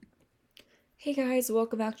Hey guys,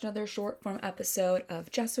 welcome back to another short form episode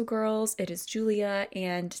of Gesso Girls. It is Julia,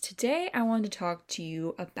 and today I wanted to talk to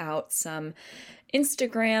you about some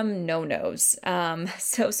Instagram no-nos.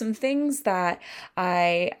 So some things that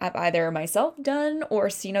I have either myself done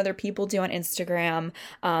or seen other people do on Instagram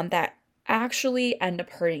that actually end up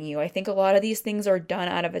hurting you. I think a lot of these things are done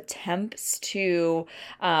out of attempts to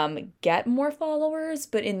get more followers,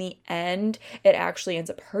 but in the end, it actually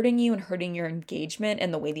ends up hurting you and hurting your engagement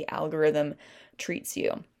and the way the algorithm treats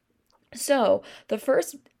you. So, the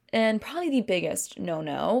first and probably the biggest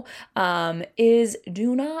no is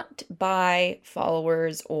do not buy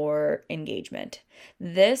followers or engagement.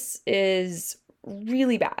 This is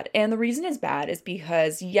really bad. And the reason it's bad is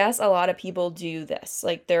because, yes, a lot of people do this.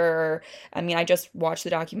 I just watched the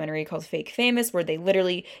documentary called Fake Famous where they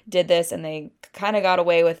literally did this and they kind of got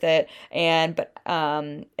away with it. And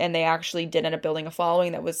they actually did end up building a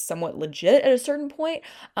following that was somewhat legit at a certain point.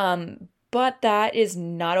 But that is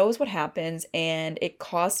not always what happens, and it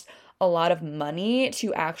costs a lot of money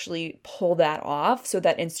to actually pull that off so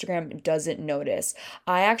that Instagram doesn't notice.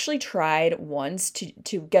 I actually tried once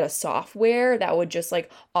to get a software that would just like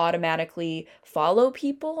automatically follow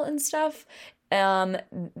people and stuff.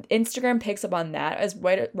 Instagram picks up on that as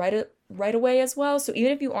right away as well. So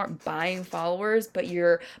even if you aren't buying followers, but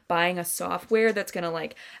you're buying a software that's gonna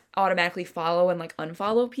like automatically follow and like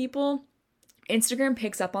unfollow people, Instagram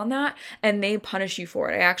picks up on that and they punish you for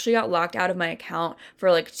it. I actually got locked out of my account for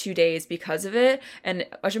like 2 days because of it, and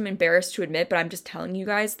which I'm embarrassed to admit, but I'm just telling you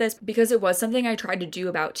guys this because it was something I tried to do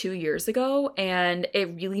about 2 years ago, and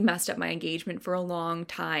it really messed up my engagement for a long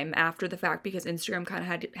time after the fact because Instagram kind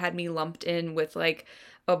of had me lumped in with like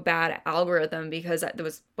a bad algorithm because there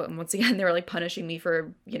was, but once again, they were like punishing me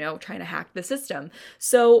for, trying to hack the system.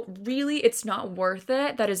 So really, it's not worth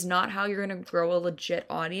it. That is not how you're going to grow a legit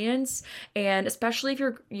audience. And especially if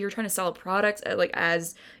you're trying to sell a product like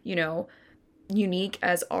as, unique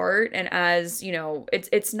as art, and as,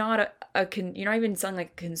 it's not you're not even selling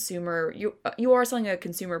like a consumer, you are selling a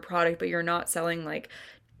consumer product, but you're not selling like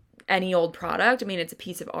any old product. I mean, it's a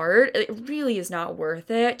piece of art. It really is not worth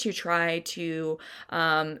it to try to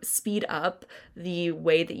speed up the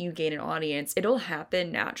way that you gain an audience. It'll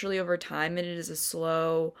happen naturally over time, and it is a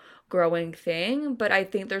slow growing thing, but I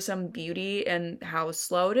think there's some beauty in how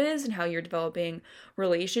slow it is and how you're developing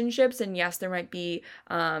relationships. And yes, there might be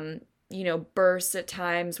bursts at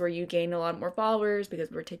times where you gain a lot more followers because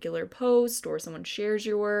of a particular post or someone shares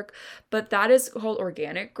your work. But that is called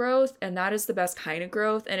organic growth, and that is the best kind of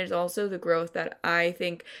growth. And it's also the growth that I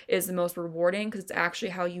think is the most rewarding because it's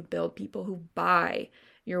actually how you build people who buy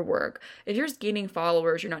your work. If you're just gaining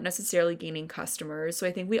followers, you're not necessarily gaining customers. So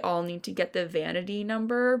I think we all need to get the vanity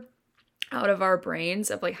number out of our brains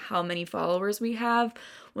of like how many followers we have,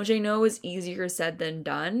 which I know is easier said than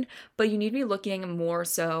done, but you need to be looking more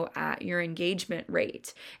so at your engagement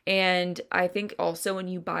rate. And I think also when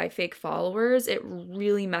you buy fake followers, it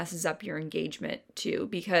really messes up your engagement too,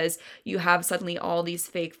 because you have suddenly all these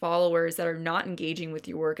fake followers that are not engaging with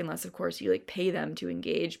your work unless of course you like pay them to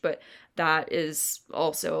engage, but that is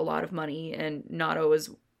also a lot of money and not always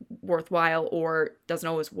worthwhile or doesn't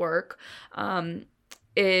always work.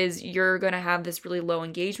 Is you're going to have this really low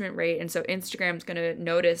engagement rate. And so Instagram's going to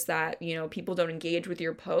notice that, people don't engage with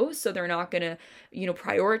your posts. So they're not going to,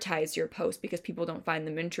 prioritize your posts because people don't find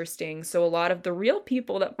them interesting. So a lot of the real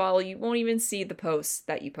people that follow you won't even see the posts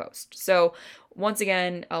that you post. So once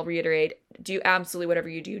again, I'll reiterate, do absolutely whatever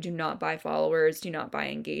you do. Do not buy followers. Do not buy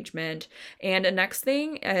engagement. And the next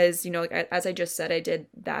thing is, like as I just said, I did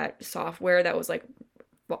that software that was like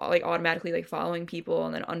automatically like following people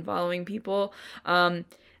and then unfollowing people.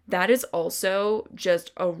 That is also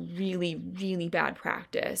just a really, really bad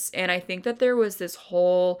practice. And I think that there was this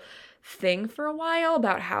whole thing for a while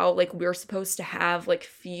about how like we're supposed to have like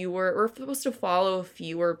we're supposed to follow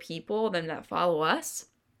fewer people than that follow us.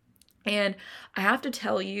 And I have to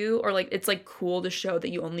tell you, or like it's like cool to show that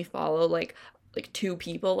you only follow like two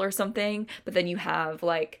people or something, but then you have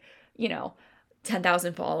like,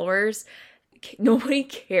 10,000 followers. Nobody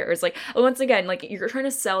cares. Like, once again, like you're trying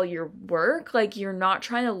to sell your work, like you're not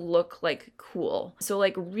trying to look like cool. So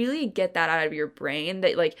like really get that out of your brain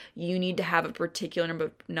that like you need to have a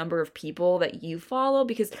particular number of people that you follow,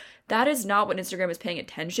 because that is not what Instagram is paying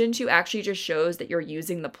attention to. Actually just shows that you're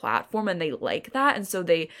using the platform and they like that, and so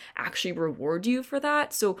they actually reward you for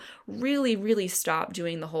that. So really, really stop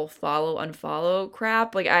doing the whole follow unfollow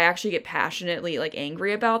crap. Like I actually get passionately like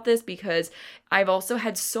angry about this because I've also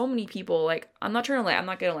had so many people, like, I'm not trying to like, I'm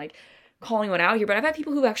not gonna like calling one out here, but I've had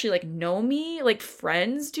people who actually like know me, like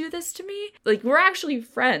friends do this to me. Like we're actually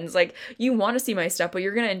friends. Like you want to see my stuff, but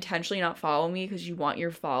you're going to intentionally not follow me because you want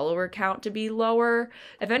your follower count to be lower.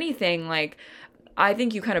 If anything, like I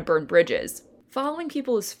think you kind of burn bridges. Following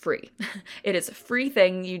people is free. It is a free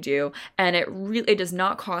thing you do, and it does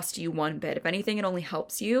not cost you one bit. If anything, it only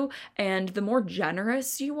helps you. And the more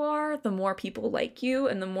generous you are, the more people like you,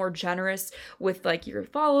 and the more generous with like your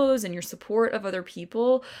follows and your support of other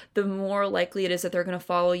people, the more likely it is that they're going to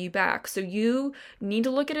follow you back. So you need to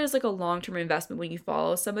look at it as like a long-term investment when you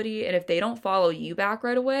follow somebody, and if they don't follow you back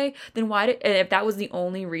right away, then and if that was the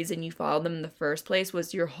only reason you followed them in the first place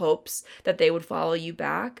was your hopes that they would follow you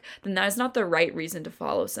back, then that is not the right reason to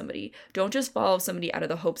follow somebody. Don't just follow somebody out of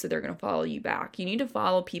the hopes that they're going to follow you back. You need to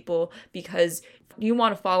follow people because you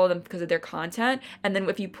want to follow them because of their content. And then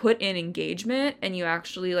if you put in engagement and you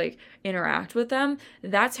actually like interact with them,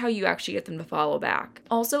 that's how you actually get them to follow back.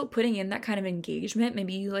 Also, putting in that kind of engagement,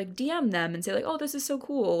 maybe you like DM them and say like, oh, this is so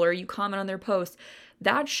cool, or you comment on their post.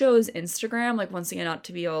 That shows Instagram, like once again, not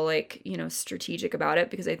to be all like, strategic about it,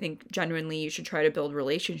 because I think genuinely you should try to build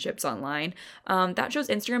relationships online. That shows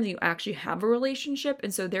Instagram that you actually have a relationship.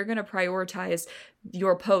 And so they're going to prioritize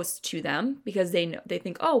your posts to them because they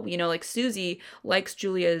think, oh, like Susie likes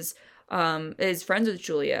Julia's, is friends with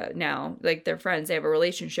Julia now. Like they're friends, they have a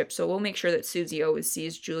relationship. So we'll make sure that Susie always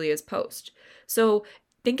sees Julia's post. So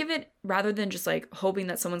think of it rather than just like hoping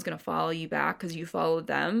that someone's going to follow you back because you followed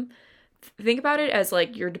them. Think about it as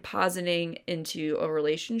like you're depositing into a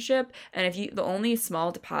relationship, and if the only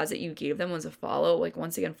small deposit you gave them was a follow, like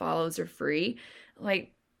once again, follows are free,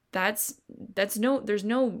 like that's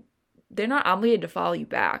they're not obligated to follow you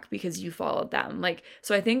back because you followed them. Like,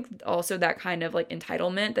 so I think also that kind of like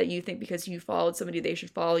entitlement that you think because you followed somebody they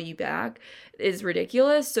should follow you back is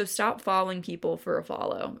ridiculous. So stop following people for a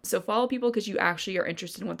follow. So follow people because you actually are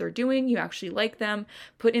interested in what they're doing, you actually like them,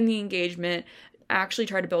 put in the engagement, actually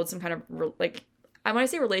try to build some kind of like, I want to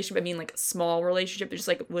say relationship, I mean like small relationship, just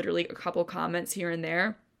like literally a couple comments here and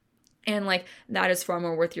there. And like that is far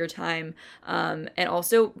more worth your time, and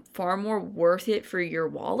also far more worth it for your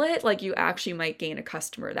wallet. Like you actually might gain a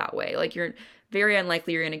customer that way. Like you're very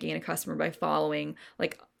unlikely you're going to gain a customer by following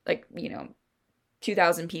like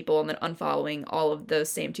 2,000 people and then unfollowing all of those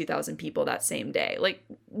same 2,000 people that same day. Like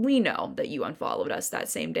we know that you unfollowed us that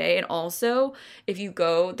same day. And also if you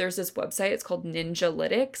go, there's this website, it's called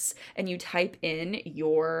Ninjalytics, and you type in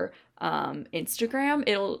your Instagram,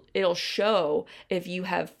 it'll show if you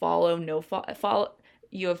have follow and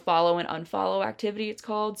unfollow activity, it's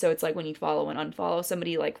called. So it's like when you follow and unfollow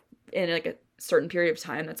somebody like in like a certain period of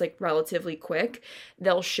time that's like relatively quick,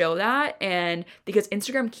 they'll show that. And because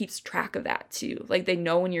Instagram keeps track of that too, like they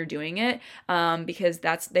know when you're doing it, because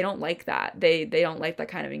they don't like that. They don't like that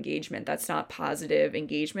kind of engagement. That's not positive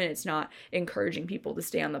engagement. It's not encouraging people to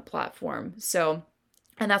stay on the platform. So,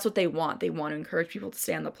 and that's what they want. They want to encourage people to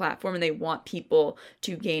stay on the platform, and they want people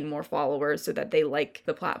to gain more followers so that they like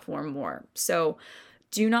the platform more. So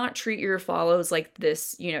do not treat your follows like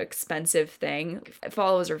this, expensive thing.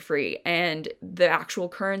 Follows are free, and the actual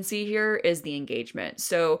currency here is the engagement.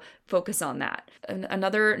 So focus on that.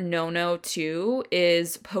 Another no-no too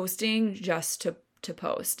is posting just to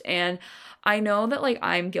post. And I know that like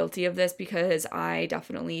I'm guilty of this because I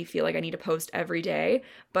definitely feel like I need to post every day,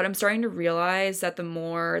 but I'm starting to realize that the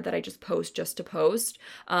more that I just to post,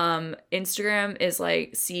 Instagram is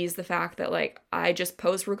like sees the fact that like I just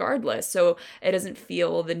post regardless. So it doesn't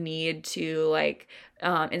feel the need to like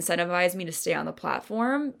incentivize me to stay on the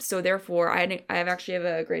platform. So therefore I actually have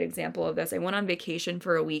a great example of this. I went on vacation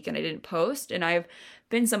for a week and I didn't post, and I've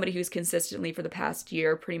been somebody who's consistently for the past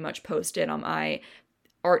year pretty much posted on my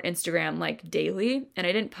art Instagram like daily, and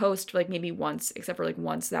I didn't post like maybe once, except for like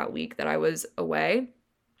once that week that I was away.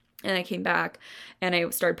 And I came back and I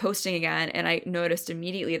started posting again, and I noticed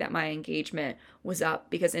immediately that my engagement was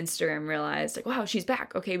up because Instagram realized like, wow, she's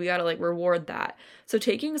back. Okay, we gotta like reward that. So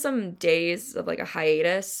taking some days of like a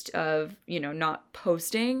hiatus of, not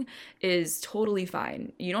posting is totally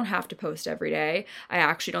fine. You don't have to post every day. I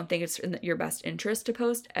actually don't think it's in your best interest to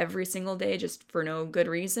post every single day just for no good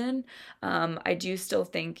reason. I do still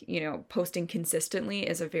think, posting consistently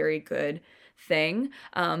is a very good thing.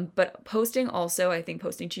 But posting also, I think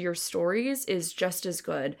posting to your stories is just as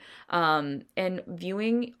good. And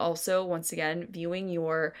viewing also, once again, viewing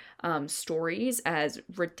your stories as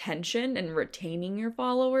retention and retaining your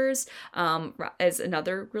followers is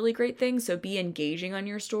another really great thing. So be engaging on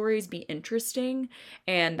your stories, be interesting,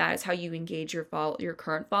 and that is how you engage your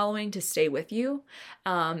current following to stay with you.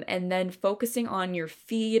 And then focusing on your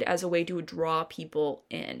feed as a way to draw people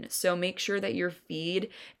in. So make sure that your feed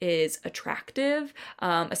is attractive attractive,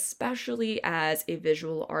 especially as a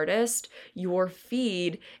visual artist. Your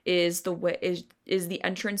feed is the way is the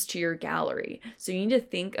entrance to your gallery. So you need to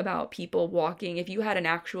think about people walking. If you had an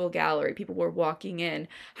actual gallery, people were walking in,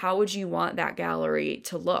 how would you want that gallery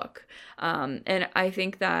to look? And I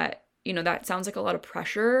think that, that sounds like a lot of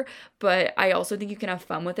pressure, but I also think you can have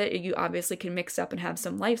fun with it. You obviously can mix up and have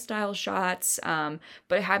some lifestyle shots,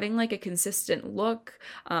 but having like a consistent look,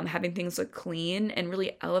 having things look clean, and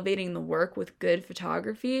really elevating the work with good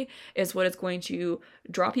photography is what is going to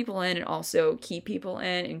draw people in and also keep people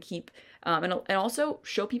in and keep and also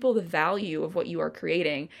show people the value of what you are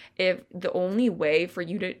creating. If the only way for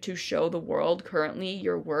you to show the world currently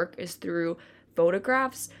your work is through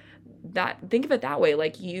photographs, that think of it that way.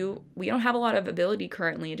 Like we don't have a lot of ability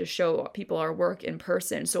currently to show people our work in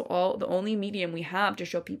person. So the only medium we have to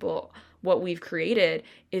show people what we've created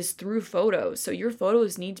is through photos. So your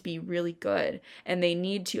photos need to be really good, and they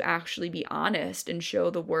need to actually be honest and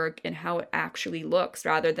show the work and how it actually looks,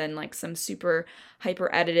 rather than like some super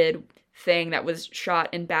hyper edited thing that was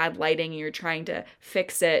shot in bad lighting and you're trying to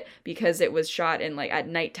fix it because it was shot in like at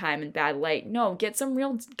nighttime in bad light. No, get some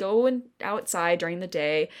real, go outside during the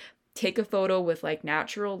day, take a photo with like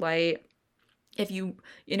natural light. If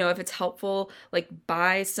if it's helpful, like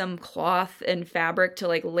buy some cloth and fabric to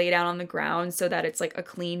like lay down on the ground so that it's like a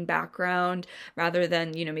clean background, rather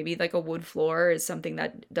than, maybe like a wood floor is something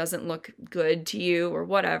that doesn't look good to you or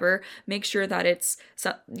whatever. Make sure that it's,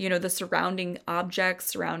 the surrounding objects,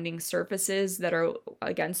 surrounding surfaces that are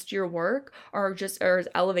against your work are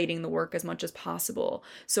elevating the work as much as possible.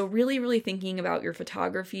 So really, really thinking about your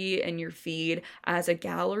photography and your feed as a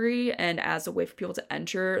gallery and as a way for people to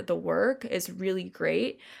enter the work is really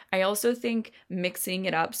great. I also think mixing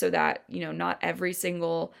it up so that, not every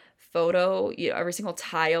single photo, every single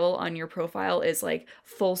tile on your profile is like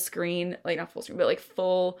full screen, like not full screen, but like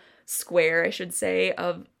full square, I should say,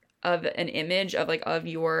 of an image of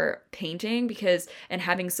your painting, and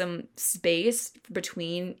having some space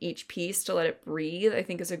between each piece to let it breathe, I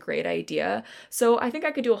think is a great idea. So I think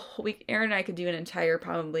I could do a whole week, Erin and I could do an entire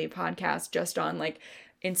probably podcast just on like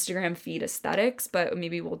Instagram feed aesthetics, but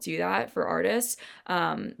maybe we'll do that for artists.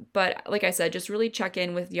 But like I said, just really check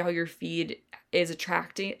in with how your feed is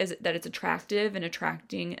that it's attractive and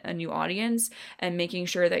attracting a new audience, and making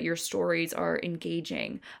sure that your stories are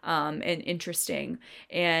engaging and interesting.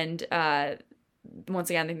 And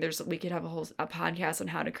once again, I think we could have a podcast on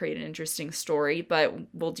how to create an interesting story, but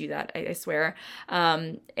we'll do that, I swear.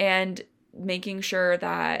 And making sure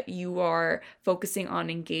that you are focusing on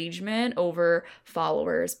engagement over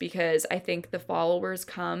followers, because I think the followers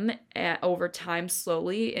come over time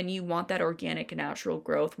slowly, and you want that organic and natural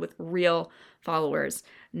growth with real followers,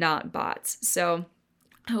 not bots. So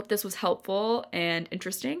I hope this was helpful and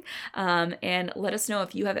interesting. And let us know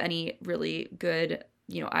if you have any really good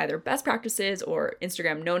either best practices or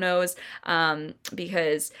Instagram no-nos,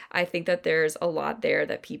 because I think that there's a lot there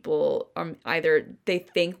that people either they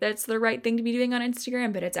think that's the right thing to be doing on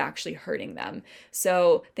Instagram, but it's actually hurting them.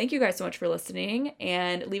 So thank you guys so much for listening,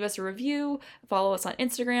 and leave us a review, follow us on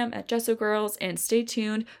Instagram at JessoGirls, and stay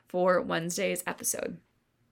tuned for Wednesday's episode.